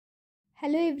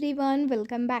Hello everyone,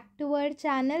 welcome back to our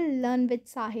channel Learn with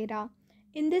Sahira.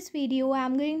 In this video, I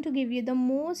am going to give you the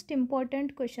most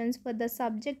important questions for the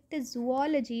subject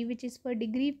Zoology, which is for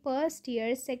degree first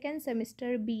year second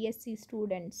semester BSc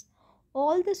students.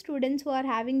 All the students who are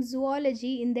having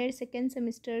Zoology in their second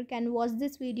semester can watch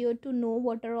this video to know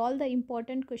what are all the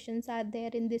important questions are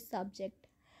there in this subject.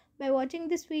 By watching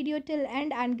this video till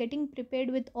end and getting prepared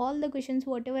with all the questions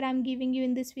whatever I am giving you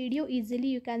in this video, easily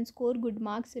you can score good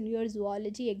marks in your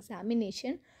zoology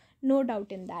examination, no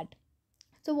doubt in that.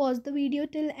 So watch the video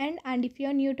till end, and if you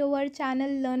are new to our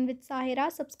channel Learn with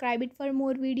Sahira, subscribe it for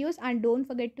more videos and don't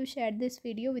forget to share this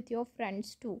video with your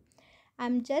friends too.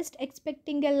 I'm just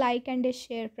expecting a like and a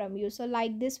share from you. So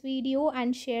like this video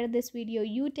and share this video.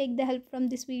 You take the help from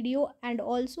this video and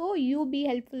also you be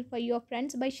helpful for your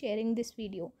friends by sharing this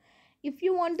video. If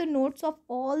you want the notes of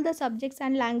all the subjects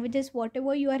and languages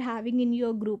whatever you are having in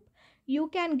your group, you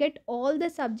can get all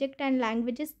the subject and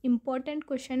languages important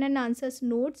question and answers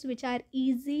notes which are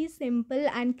easy, simple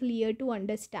and clear to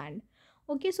understand.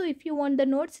 Okay, so if you want the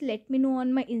notes, let me know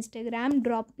on my Instagram.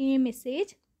 Drop me a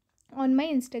message on my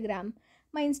Instagram.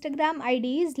 My Instagram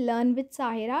ID is Learn with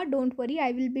Sahira. Don't worry,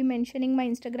 I will be mentioning my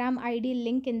Instagram ID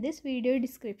link in this video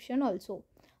description also.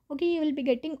 Okay, you will be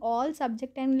getting all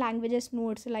subject and languages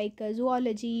notes like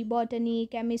zoology, botany,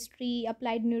 chemistry,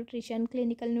 applied nutrition,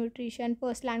 clinical nutrition,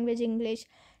 first language English,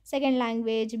 second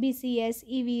language, BCS,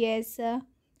 EVS,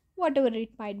 whatever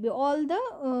it might be. All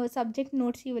the subject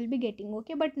notes you will be getting.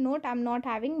 Okay, but note I'm not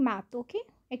having math. Okay,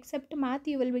 except math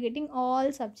you will be getting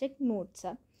all subject notes.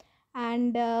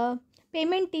 And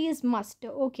payment is must.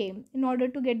 Okay, in order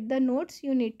to get the notes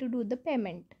you need to do the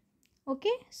payment.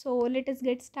 Okay, so let us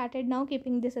get started now.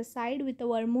 Keeping this aside, with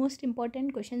our most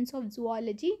important questions of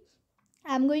zoology,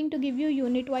 I'm going to give you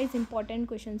unit wise important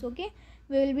questions. Okay,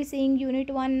 we will be seeing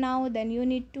unit 1 now, then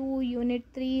unit 2, unit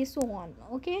 3, so on.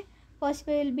 Okay, first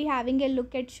we will be having a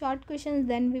look at short questions,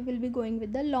 then we will be going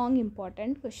with the long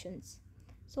important questions.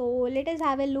 So let us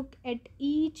have a look at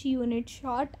each unit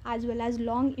short as well as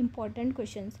long important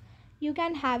questions. You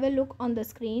can have a look on the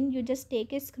screen. You just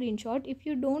take a screenshot. If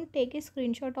you don't take a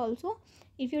screenshot also,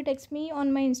 if you text me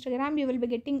on my Instagram, you will be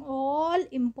getting all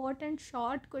important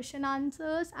short question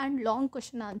answers and long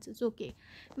question answers, okay,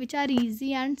 which are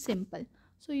easy and simple.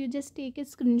 So you just take a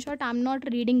screenshot. I'm not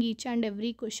reading each and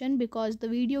every question because the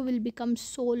video will become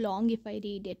so long if I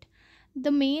read it. The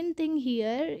main thing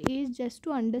here is just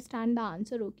to understand the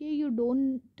answer. Okay, you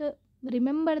don't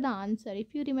remember the answer.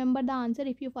 If you remember the answer,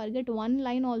 if you forget one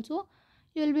line also,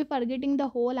 you will be forgetting the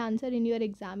whole answer in your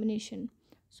examination.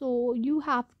 So you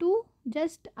have to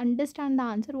just understand the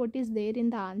answer, what is there in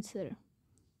the answer.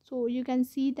 So you can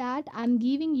see that I'm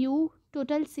giving you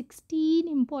total 16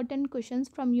 important questions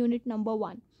from unit number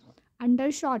 1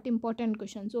 under short important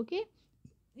questions. Okay,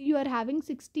 you are having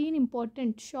 16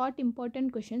 important short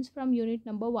important questions from unit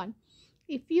number 1.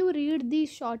 If you read these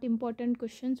short important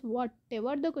questions,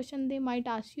 whatever the question they might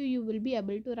ask you, you will be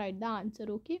able to write the answer.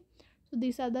 Okay, so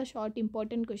these are the short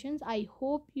important questions. I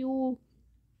hope you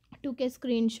took a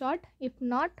screenshot. If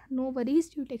not, no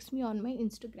worries, you text me on my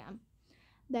Instagram.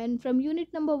 Then from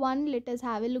unit number 1, let us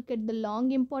have a look at the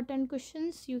long important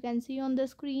questions. You can see on the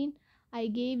screen I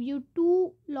gave you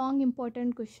two long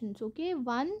important questions, okay,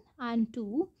 1 and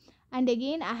 2, and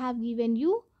again I have given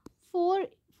you 4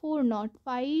 not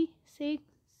 5, 6,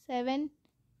 7,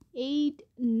 8,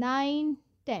 9,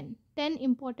 10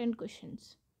 important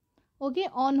questions. Okay,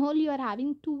 on whole you are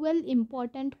having 12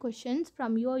 important questions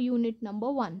from your unit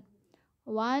number 1.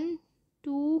 1,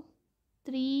 2,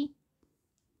 3,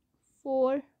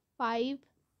 4, 5,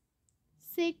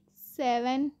 6,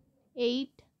 7,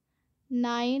 8,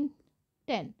 9,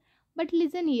 10. But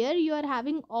listen here, you are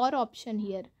having OR option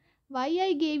here. Why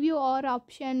I gave you OR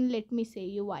option? Let me say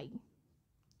you why.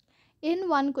 In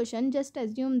one question, just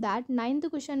assume that ninth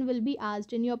question will be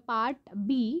asked in your part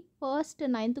B. First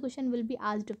ninth question will be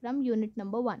asked from unit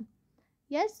number 1.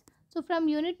 Yes, so from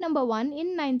unit number 1,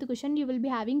 in ninth question you will be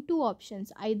having two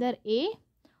options, either A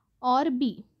or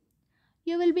B.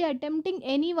 You will be attempting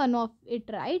any one of it,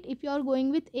 right? If you are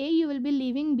going with A, you will be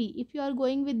leaving B. If you are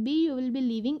going with B, you will be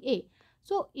leaving A.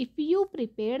 So if you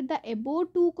prepare the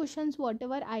above two questions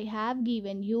whatever I have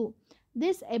given you,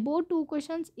 this above two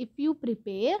questions if you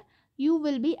prepare, you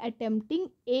will be attempting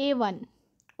A1.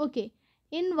 Okay,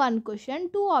 in one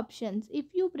question two options. If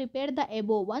you prepare the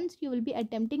above ones, you will be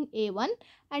attempting A1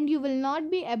 and you will not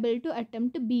be able to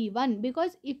attempt B1,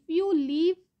 because if you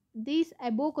leave these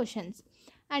above questions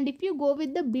and if you go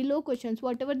with the below questions,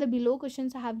 whatever the below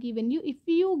questions I have given you, if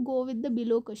you go with the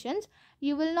below questions,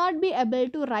 you will not be able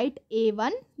to write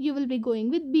A1, you will be going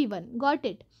with B1. Got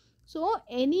it? So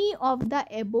any of the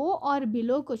above or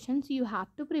below questions you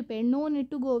have to prepare. No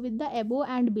need to go with the above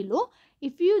and below.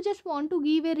 If you just want to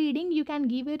give a reading, you can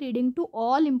give a reading to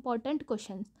all important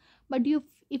questions. But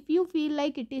if you feel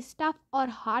like it is tough or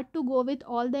hard to go with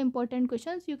all the important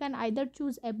questions, you can either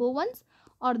choose above ones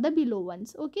or the below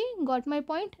ones. Okay, got my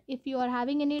point? If you are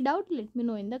having any doubt, let me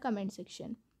know in the comment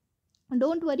section.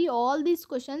 Don't worry, all these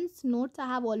questions notes I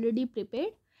have already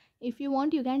prepared. If you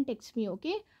want, you can text me.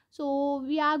 Okay, so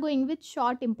we are going with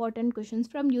short important questions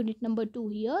from unit number 2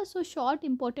 here. So short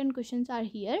important questions are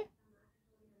here.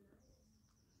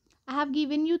 I have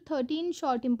given you 13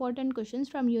 short important questions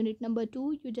from unit number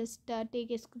 2. You just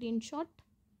take a screenshot.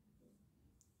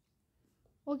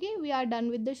 Okay, we are done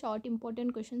with the short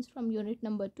important questions from unit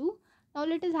number 2. Now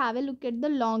let us have a look at the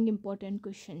long important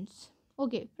questions.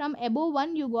 Okay, from above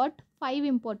one you got 5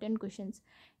 important questions.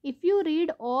 If you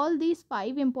read all these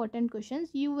 5 important questions,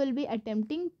 you will be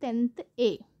attempting 10th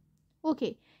A.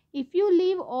 Okay, if you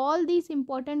leave all these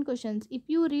important questions, if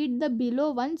you read the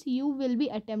below ones, you will be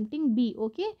attempting B.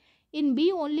 Okay, in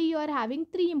B only you are having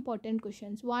 3 important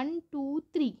questions, 1, 2,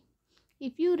 3.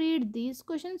 If you read these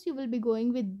questions, you will be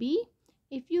going with B.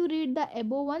 If you read the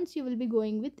above ones, you will be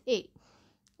going with A.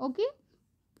 Okay,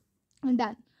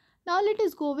 done. Now let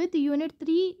us go with unit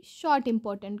 3 short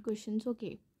important questions.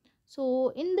 Okay, so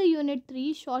in the unit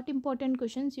 3 short important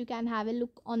questions, you can have a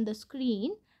look on the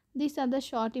screen. These are the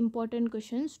short important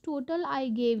questions. Total I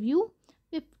gave you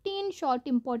 15 short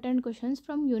important questions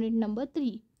from unit number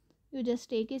 3. You just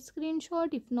take a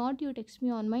screenshot. If not, you text me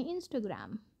on my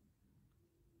Instagram.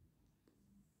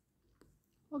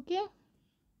 Okay,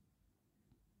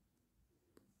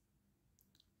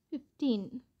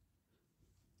 15.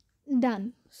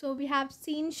 Done. So we have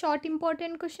seen short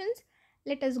important questions.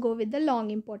 Let us go with the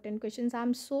long important questions.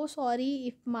 I'm so sorry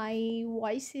if my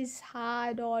voice is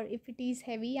hard or if it is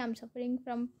heavy. I'm suffering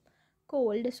from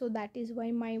cold, so that is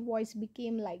why my voice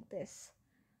became like this.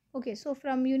 Okay, so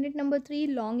from unit number 3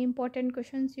 long important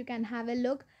questions, you can have a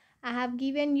look. I have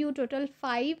given you total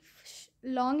 5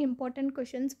 long important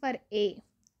questions for A,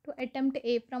 to attempt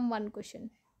A from one question.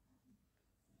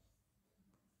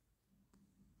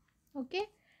 Okay,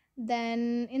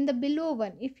 then in the below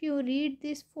one, if you read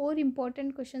these 4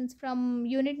 important questions from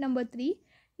unit number 3,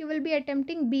 you will be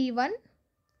attempting B1,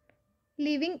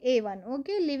 leaving A1.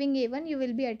 Okay, leaving A1, you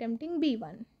will be attempting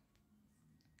B1.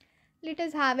 Let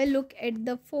us have a look at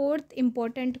the 4th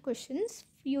important questions,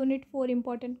 unit 4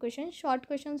 important questions. Short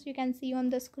questions you can see on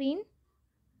the screen.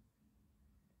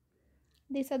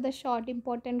 These are the short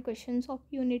important questions of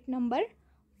unit number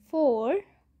 4.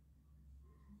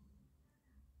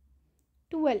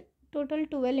 12, total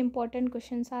 12 important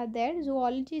questions are there.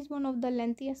 Zoology is one of the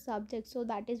lengthiest subjects, so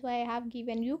that is why I have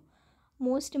given you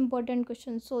most important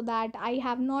questions, so that I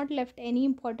have not left any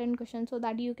important questions, so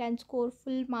that you can score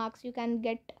full marks, you can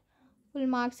get full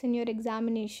marks in your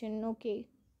examination. Okay,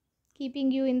 keeping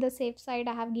you in the safe side,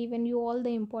 I have given you all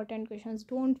the important questions.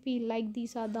 Don't feel like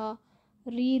these are the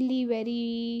really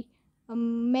very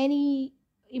many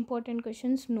important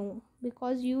questions. No,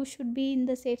 because you should be in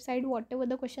the safe side. Whatever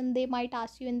the question they might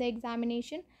ask you in the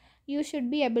examination, you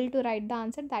should be able to write the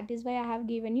answer. That is why I have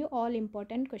given you all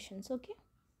important questions. Okay,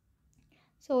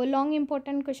 so long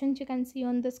important questions you can see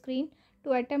on the screen.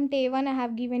 To attempt A1, I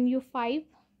have given you 5.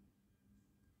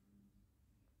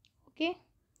 Okay,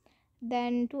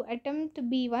 then to attempt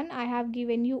B1, I have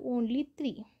given you only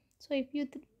 3. So if you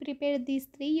prepare these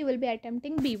 3, you will be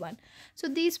attempting B1. So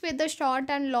these were the short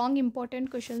and long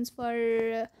important questions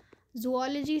for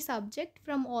zoology subject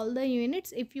from all the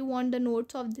units. If you want the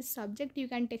notes of this subject, you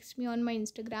can text me on my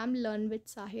Instagram, learn with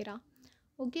Sahira.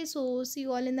 Okay, so see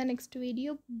you all in the next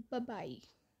video. Bye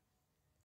bye.